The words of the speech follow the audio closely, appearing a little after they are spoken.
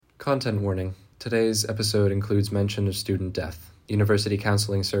Content warning. Today's episode includes mention of student death. University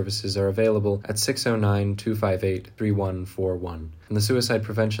counseling services are available at 609-258-3141, and the Suicide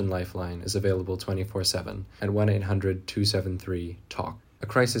Prevention Lifeline is available 24/7 at 1-800-273-TALK. A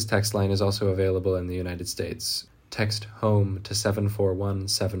crisis text line is also available in the United States. Text HOME to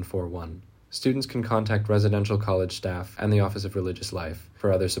 741-741. Students can contact residential college staff and the Office of Religious Life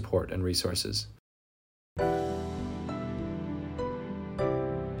for other support and resources.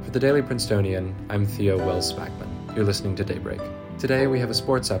 For the Daily Princetonian, I'm Theo Wells Spackman. You're listening to Daybreak. Today we have a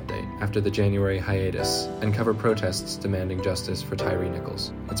sports update after the January hiatus and cover protests demanding justice for Tyre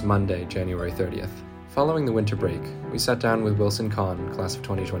Nichols. It's Monday, January 30th. Following the winter break, we sat down with Wilson Kahn, class of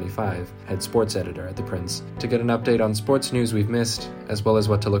 2025, head sports editor at The Prince, to get an update on sports news we've missed, as well as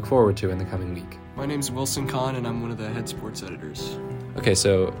what to look forward to in the coming week. My name's Wilson Kahn, and I'm one of the head sports editors. Okay,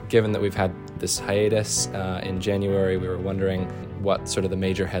 so given that we've had this hiatus in January, we were wondering what sort of the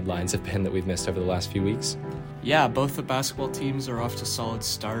major headlines have been that we've missed over the last few weeks. Yeah, both the basketball teams are off to a solid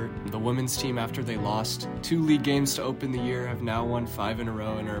start. The women's team, after they lost 2 league games to open the year, have now won 5 in a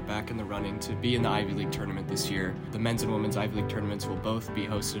row and are back in the running to be in the Ivy League tournament this year. The men's and women's Ivy League tournaments will both be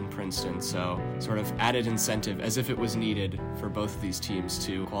hosted in Princeton, so sort of added incentive, as if it was needed for both of these teams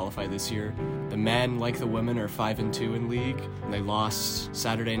to qualify this year. The men, like the women, are 5-2 in league, and they lost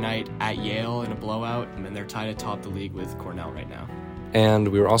Saturday night at Yale in a blowout, and they're tied atop the league with Cornell right now. And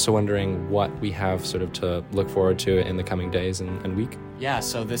we were also wondering what we have sort of to look forward to in the coming days and week. Yeah,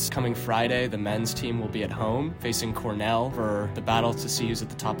 so this coming Friday, the men's team will be at home facing Cornell for the battle to see who's at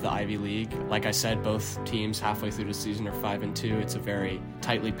the top of the Ivy League. Like I said, both teams halfway through the season are 5-2. It's a very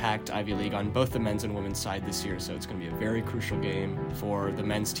tightly packed Ivy League on both the men's and women's side this year, so it's going to be a very crucial game for the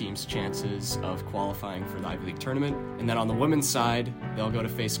men's team's chances of qualifying for the Ivy League tournament. And then on the women's side, they'll go to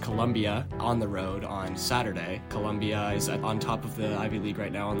face Columbia on the road on Saturday. Columbia is on top of the Ivy League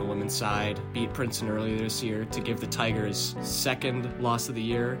right now on the women's side, beat Princeton earlier this year to give the Tigers second loss of the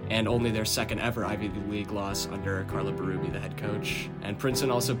year and only their second ever Ivy League loss under Carla Berube, the head coach. And Princeton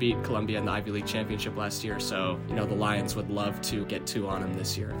also beat Columbia in the Ivy League championship last year, so the Lions would love to get 2 on them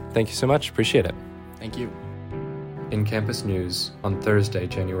this year. Thank you so much. Appreciate it. Thank you. In campus news, on Thursday,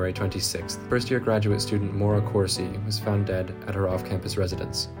 January 26th, first-year graduate student Maura Corsi was found dead at her off-campus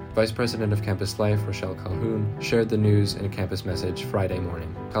residence. Vice President of Campus Life, Rochelle Calhoun, shared the news in a campus message Friday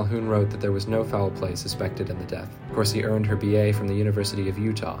morning. Calhoun wrote that there was no foul play suspected in the death. Corsi earned her BA from the University of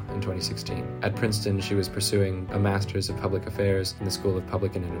Utah in 2016. At Princeton, she was pursuing a Master's of Public Affairs in the School of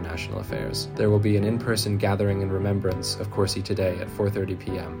Public and International Affairs. There will be an in-person gathering in remembrance of Corsi today at 4:30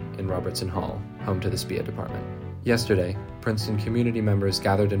 p.m. in Robertson Hall, home to the SPIA department. Yesterday, Princeton community members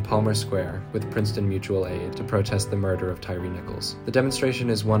gathered in Palmer Square with Princeton Mutual Aid to protest the murder of Tyre Nichols. The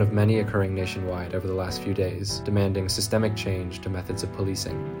demonstration is one of many occurring nationwide over the last few days, demanding systemic change to methods of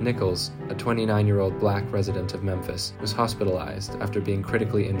policing. Nichols, a 29-year-old black resident of Memphis, was hospitalized after being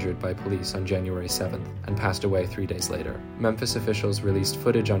critically injured by police on January 7th and passed away 3 days later. Memphis officials released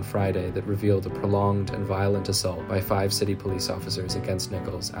footage on Friday that revealed a prolonged and violent assault by 5 city police officers against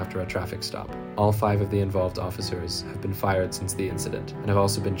Nichols after a traffic stop. All 5 of the involved officers have been fired since the incident and have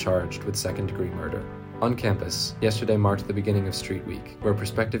also been charged with second-degree murder. On campus, yesterday marked the beginning of Street Week, where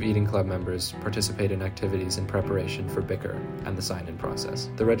prospective Eating Club members participate in activities in preparation for BICR and the sign-in process.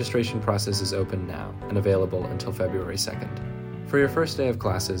 The registration process is open now and available until February 2nd. For your first day of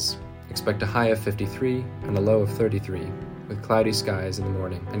classes, expect a high of 53 and a low of 33, with cloudy skies in the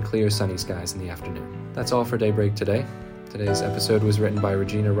morning and clear sunny skies in the afternoon. That's all for Daybreak today. Today's episode was written by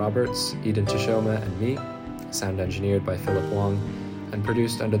Regina Roberts, Eden Tishoma, and me, sound engineered by Philip Wong, and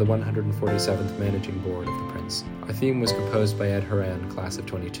produced under the 147th Managing Board of The Prince. Our theme was composed by Ed Horan, class of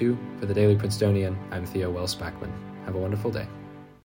 22. For the Daily Princetonian, I'm Theo Wells Spackman. Have a wonderful day.